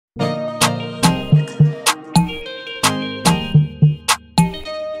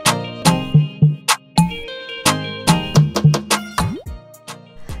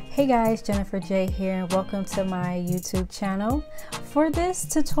Hey guys, Jennifer J here and welcome to my YouTube channel. For this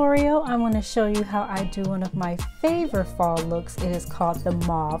tutorial, I'm going to show you how I do one of my favorite fall looks. It is called the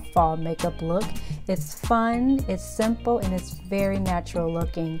Mauve fall makeup look. It's fun, it's simple, and it's very natural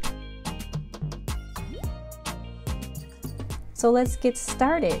looking. So let's get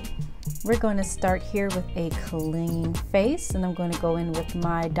started. We're going to start here with a clean face, and I'm going to go in with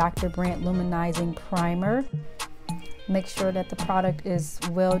my Dr. Brandt luminizing primer. Make sure that the product is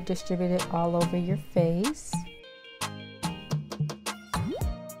well distributed all over your face.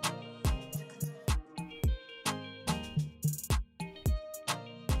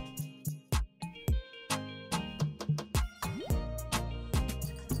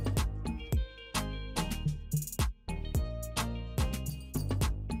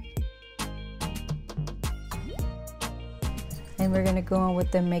 And we're going to go in with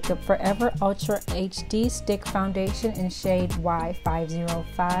the Makeup Forever Ultra HD Stick Foundation in shade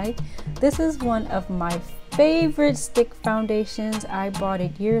Y505. This is one of my favorite stick foundations. I bought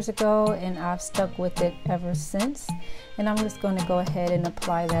it years ago and I've stuck with it ever since. And I'm just going to go ahead and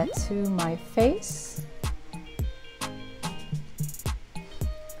apply that to my face.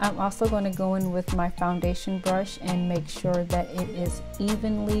 I'm also going to go in with my foundation brush and make sure that it is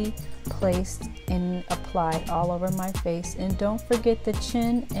evenly placed and applied all over my face. And don't forget the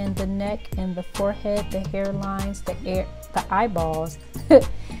chin and the neck and the forehead, the hairlines, the eyeballs,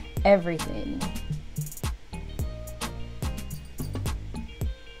 everything.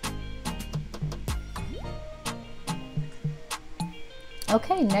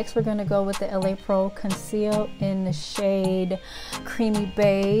 Okay, next we're going to go with the LA Pro Conceal in the shade Creamy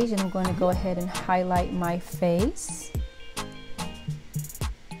Beige, and I'm going to go ahead and highlight my face.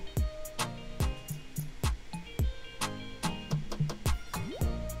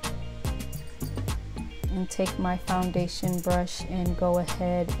 And take my foundation brush and go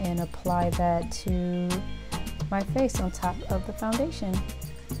ahead and apply that to my face on top of the foundation.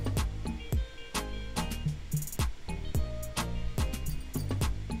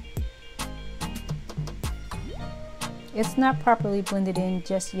 It's not properly blended in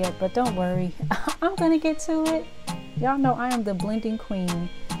just yet, but don't worry, I'm gonna get to it. Y'all know I am the blending queen.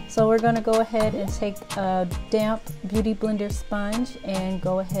 So we're gonna go ahead and take a damp beauty blender sponge and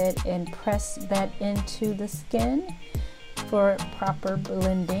go ahead and press that into the skin for proper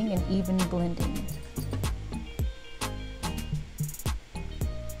blending and even blending.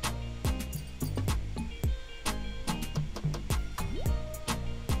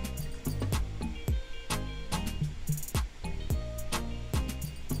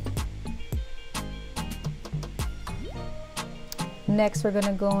 Next, we're going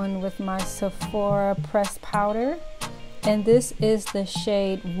to go in with my Sephora pressed powder, and this is the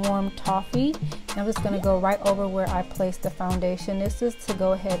shade Warm Toffee. I'm just going to go right over where I placed the foundation. This is to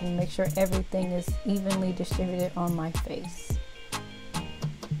go ahead and make sure everything is evenly distributed on my face.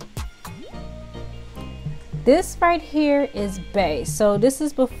 This right here is beige, so this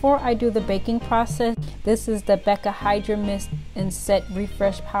is before I do the baking process. This is the Becca hydra-mist and set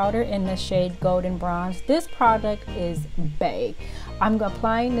refresh powder in the shade Golden Bronze. This product is beige. I'm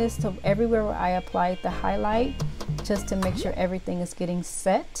applying this to everywhere where I applied the highlight, just to make sure everything is getting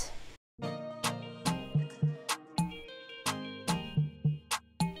set.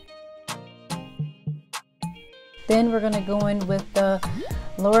 Then we're going to go in with the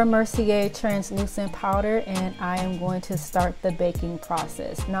Laura Mercier translucent powder, and I am going to start the baking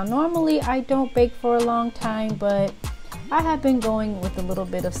process. Now normally I don't bake for a long time, but I have been going with a little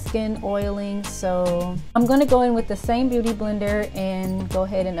bit of skin oiling, so I'm going to go in with the same beauty blender and go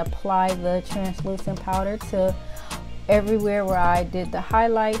ahead and apply the translucent powder to everywhere where I did the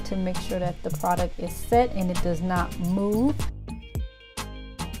highlight to make sure that the product is set and it does not move.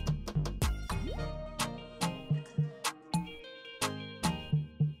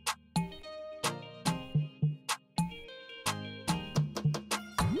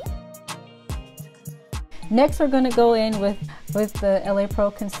 Next, we're going to go in with the LA Pro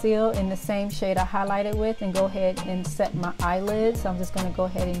Conceal in the same shade I highlighted with and go ahead and set my eyelids. So I'm just going to go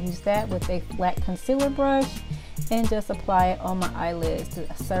ahead and use that with a flat concealer brush and just apply it on my eyelids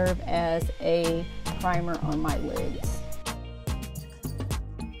to serve as a primer on my lids.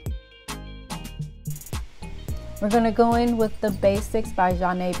 We're going to go in with the Basics by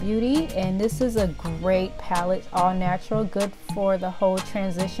Zhane Beauty, and this is a great palette, all natural, good for the whole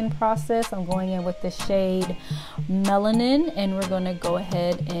transition process. I'm going in with the shade Melanin, and we're going to go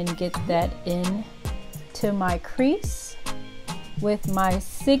ahead and get that in to my crease with my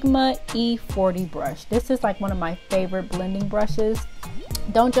Sigma E40 brush. This is like one of my favorite blending brushes.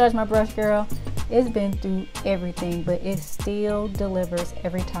 Don't judge my brush, girl. It's been through everything, but it still delivers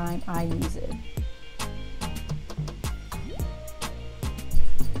every time I use it.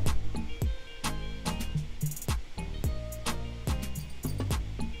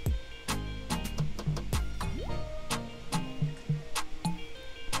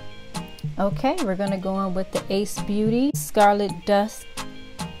 Okay, we're going to go in with the Ace Beauty Scarlet Dusk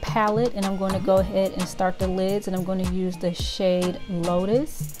palette, and I'm going to go ahead and start the lids, and I'm going to use the shade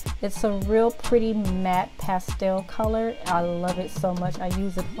Lotus. It's a real pretty matte pastel color. I love it so much. I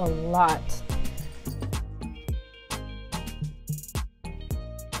use it a lot.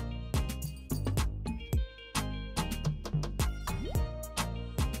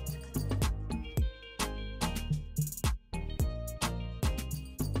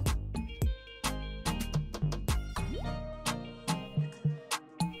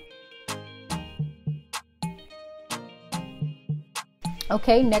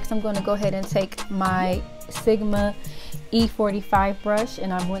 Okay, next I'm going to go ahead and take my Sigma E45 brush,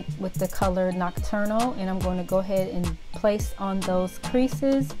 and I went with the color Nocturnal, and I'm going to go ahead and place on those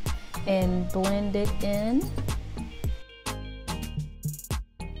creases and blend it in.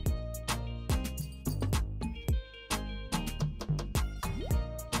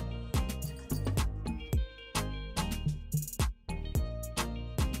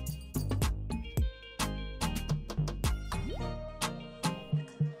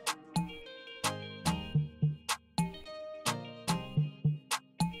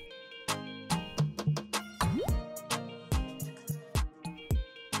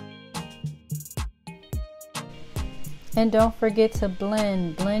 And don't forget to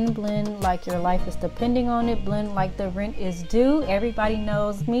blend like your life is depending on it. Blend like the rent is due. Everybody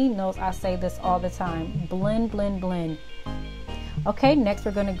knows me, knows I say this all the time. Blend, blend, blend. Okay, next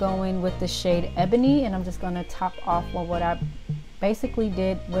we're going to go in with the shade Ebony, and I'm just going to top off on what I basically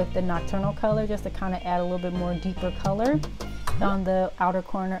did with the Nocturnal color, just to kind of add a little bit more deeper color on the outer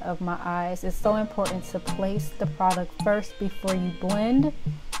corner of my eyes. It's so important to place the product first before you blend,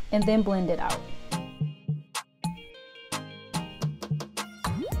 and then blend it out.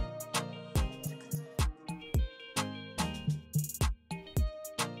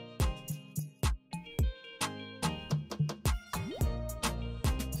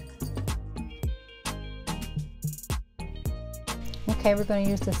 Okay, we're going to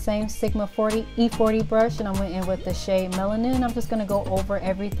use the same Sigma E40 brush, and I went in with the shade Melanin, and I'm just going to go over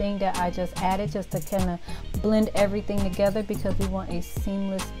everything that I just added, just to kind of blend everything together, because we want a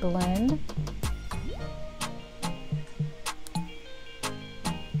seamless blend.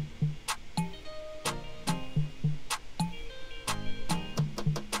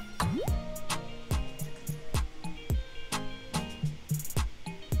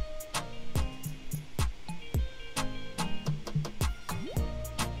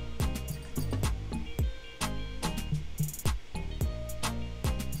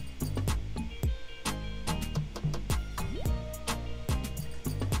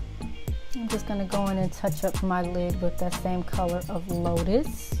 I'm just going to go in and touch up my lid with that same color of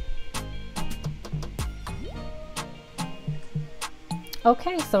Lotus.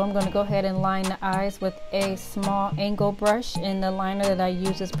 Okay, so I'm going to go ahead and line the eyes with a small angle brush, and the liner that I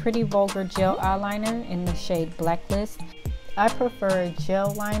use is Pretty Vulgar Gel Eyeliner in the shade Blacklist. I prefer a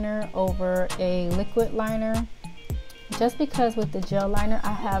gel liner over a liquid liner, just because with the gel liner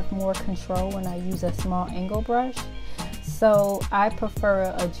I have more control when I use a small angle brush. So I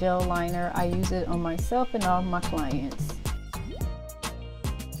prefer a gel liner. I use it on myself and all of my clients.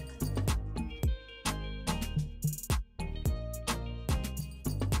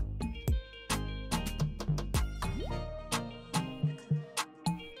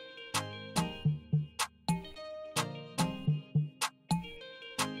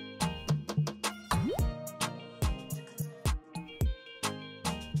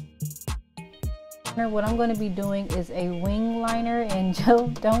 What I'm going to be doing is a wing liner, and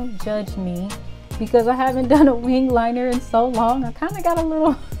don't judge me because I haven't done a wing liner in so long. I kind of got a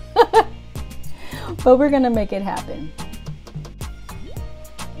little but we're going to make it happen.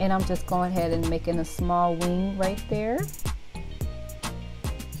 And I'm just going ahead and making a small wing right there.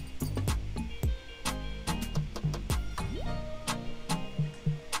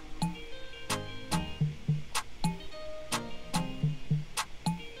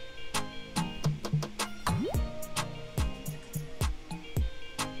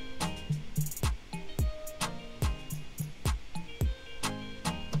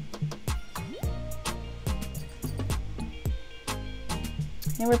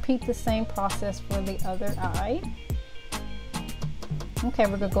 And repeat the same process for the other eye. Okay,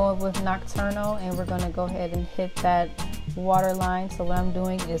 we're going to go with Nocturnal, and we're going to go ahead and hit that waterline. So what I'm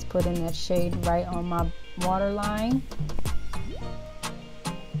doing is putting that shade right on my waterline.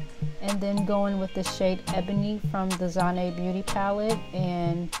 And then going with the shade Ebony from the Zhane Beauty palette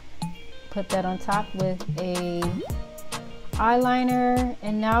and put that on top with a eyeliner.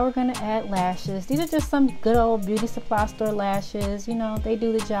 And now we're going to add lashes. These are just some good old beauty supply store lashes. You know, they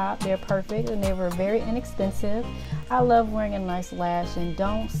do the job. They're perfect and they were very inexpensive. I love wearing a nice lash, and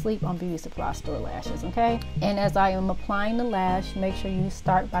don't sleep on beauty supply store lashes, okay? And as I am applying the lash, make sure you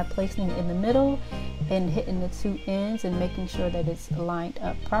start by placing it in the middle and hitting the two ends and making sure that it's lined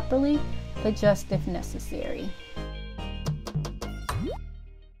up properly. Adjust if necessary.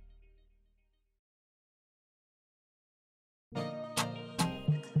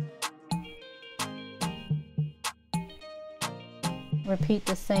 Repeat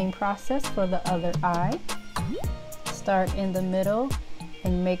the same process for the other eye. Start in the middle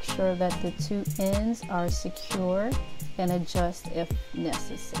and make sure that the two ends are secure, and adjust if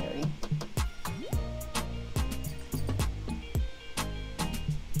necessary.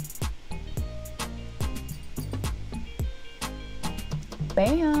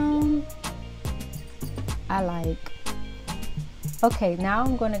 Bam! I like. Okay, now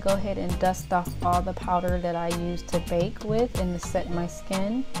I'm going to go ahead and dust off all the powder that I used to bake with and to set my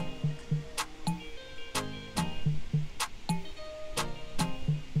skin.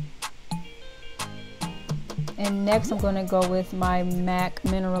 And next I'm going to go with my MAC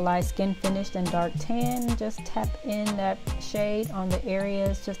Mineralize Skin Finish in Dark Tan. Just tap in that shade on the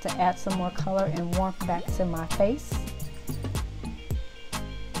areas just to add some more color and warmth back to my face.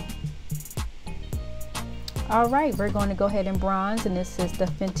 Alright, we're going to go ahead and bronze, and this is the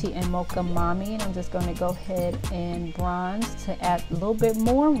Fenty and Mocha Mami, and I'm just going to go ahead and bronze to add a little bit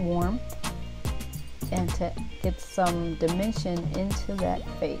more warmth and to get some dimension into that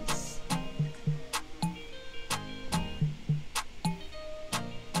face.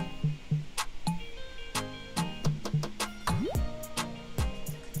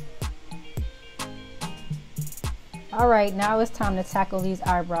 Alright, now it's time to tackle these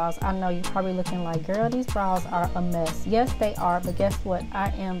eyebrows. I know you're probably looking like, girl, these brows are a mess. Yes, they are, but guess what? I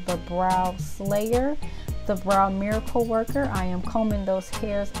am the brow slayer, the brow miracle worker. I am combing those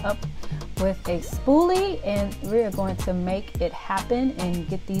hairs up with a spoolie, and we're going to make it happen and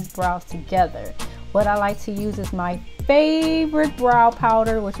get these brows together. What I like to use is my favorite brow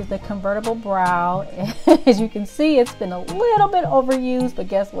powder, which is the convertible brow. As you can see, it's been a little bit overused, but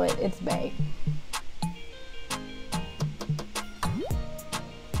guess what? It's bae.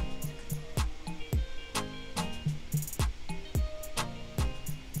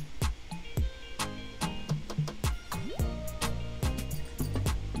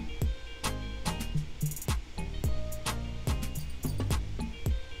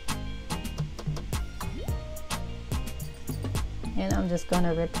 And I'm just going to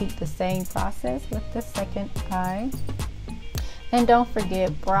repeat the same process with the second eye. And don't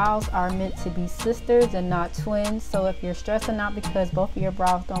forget, brows are meant to be sisters and not twins. So if you're stressing out because both of your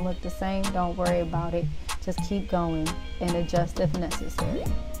brows don't look the same, don't worry about it. Just keep going and adjust if necessary.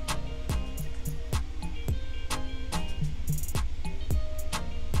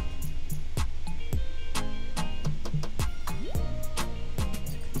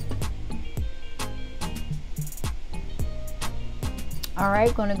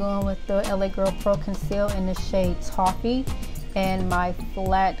 Alright, going to go in with the LA Girl Pro Conceal in the shade Toffee and my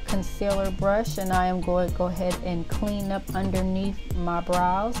flat concealer brush, and I am going to go ahead and clean up underneath my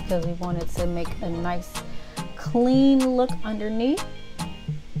brows because we wanted to make a nice clean look underneath.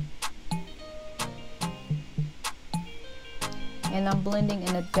 And I'm blending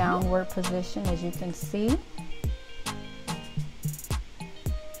in a downward position, as you can see.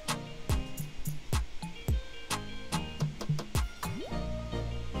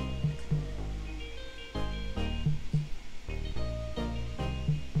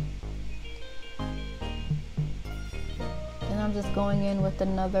 I'm just going in with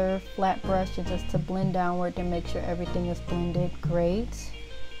another flat brush just to blend downward to make sure everything is blended great.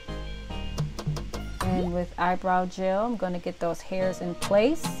 And with eyebrow gel, I'm going to get those hairs in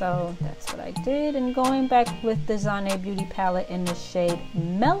place. So that's what I did. And going back with the Zhane Beauty palette in the shade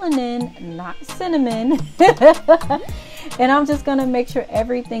Melanin, not Cinnamon. And I'm just going to make sure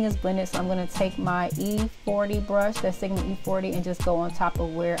everything is blended. So I'm going to take my E40 brush, that Sigma E40, and just go on top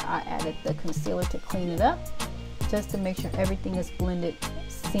of where I added the concealer to clean it up, just to make sure everything is blended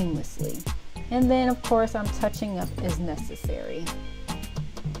seamlessly. And then of course I'm touching up as necessary.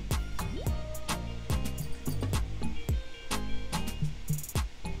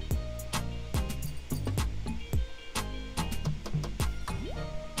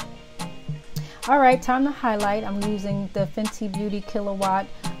 All right, time to highlight. I'm using the Fenty Beauty Kilawatt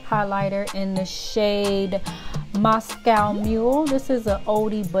highlighter in the shade Moscow Mule. This is an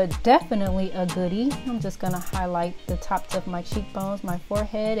oldie, but definitely a goodie. I'm just gonna highlight the tops of my cheekbones, my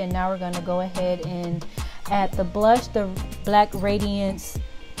forehead, and now we're gonna go ahead and add the blush, the Black Radiance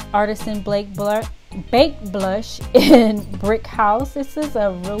Artisan Baked Blush in Brick House. This is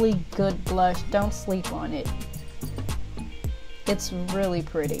a really good blush. Don't sleep on it. It's really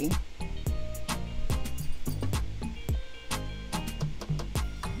pretty.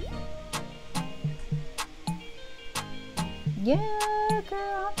 Yeah,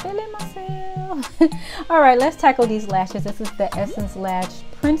 girl, I'm feeling myself. All right, let's tackle these lashes. This is the Essence Lash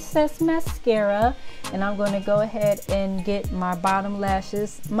Princess Mascara, and I'm going to go ahead and get my bottom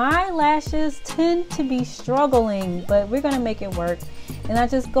lashes. My lashes tend to be struggling, but we're going to make it work. And I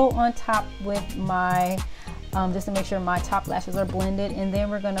just go on top with my just to make sure my top lashes are blended, and then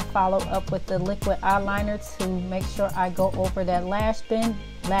we're going to follow up with the liquid eyeliner to make sure I go over that lash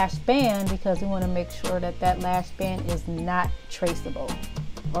band, because we want to make sure that that lash band is not traceable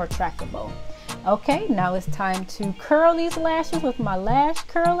or trackable. Okay, now it's time to curl these lashes with my lash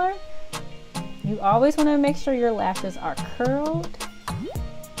curler. You always want to make sure your lashes are curled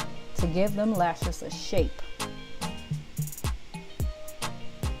to give them lashes a shape.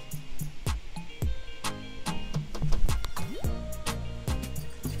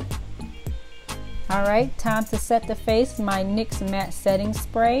 All right, time to set the face. My NYX Matte Setting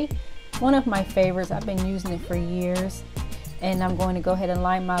Spray, one of my favorites. I've been using it for years. And I'm going to go ahead and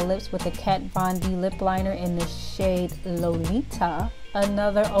line my lips with the Kat Von D lip liner in the shade Lolita.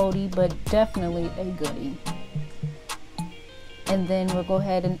 Another oldie, but definitely a goodie. And then we'll go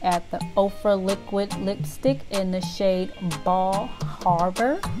ahead and add the Ofra liquid lipstick in the shade Ball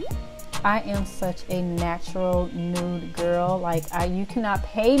Harbor. I am such a natural nude girl. Like, you cannot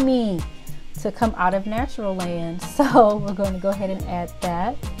pay me to come out of natural land. So we're going to go ahead and add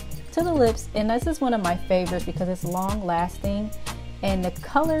that to the lips, and this is one of my favorites because it's long lasting and the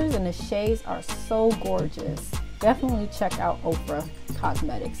colors and the shades are so gorgeous. Definitely check out Ofra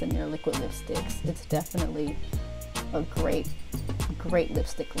Cosmetics and their liquid lipsticks. It's definitely a great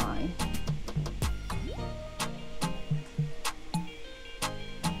lipstick line.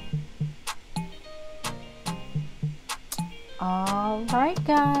 All right,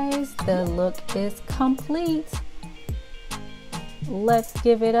 guys, the look is complete. Let's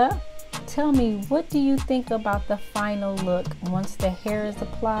give it up. Tell me, what do you think about the final look once the hair is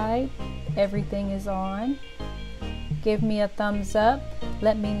applied, everything is on? Give me a thumbs up.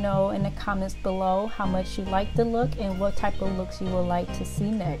 Let me know in the comments below how much you like the look and what type of looks you would like to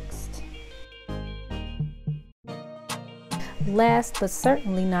see next. Last but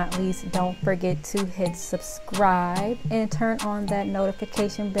certainly not least, don't forget to hit subscribe and turn on that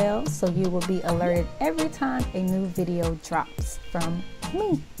notification bell so you will be alerted every time a new video drops from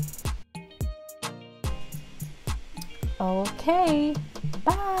me. Okay,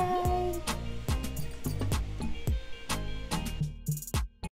 bye.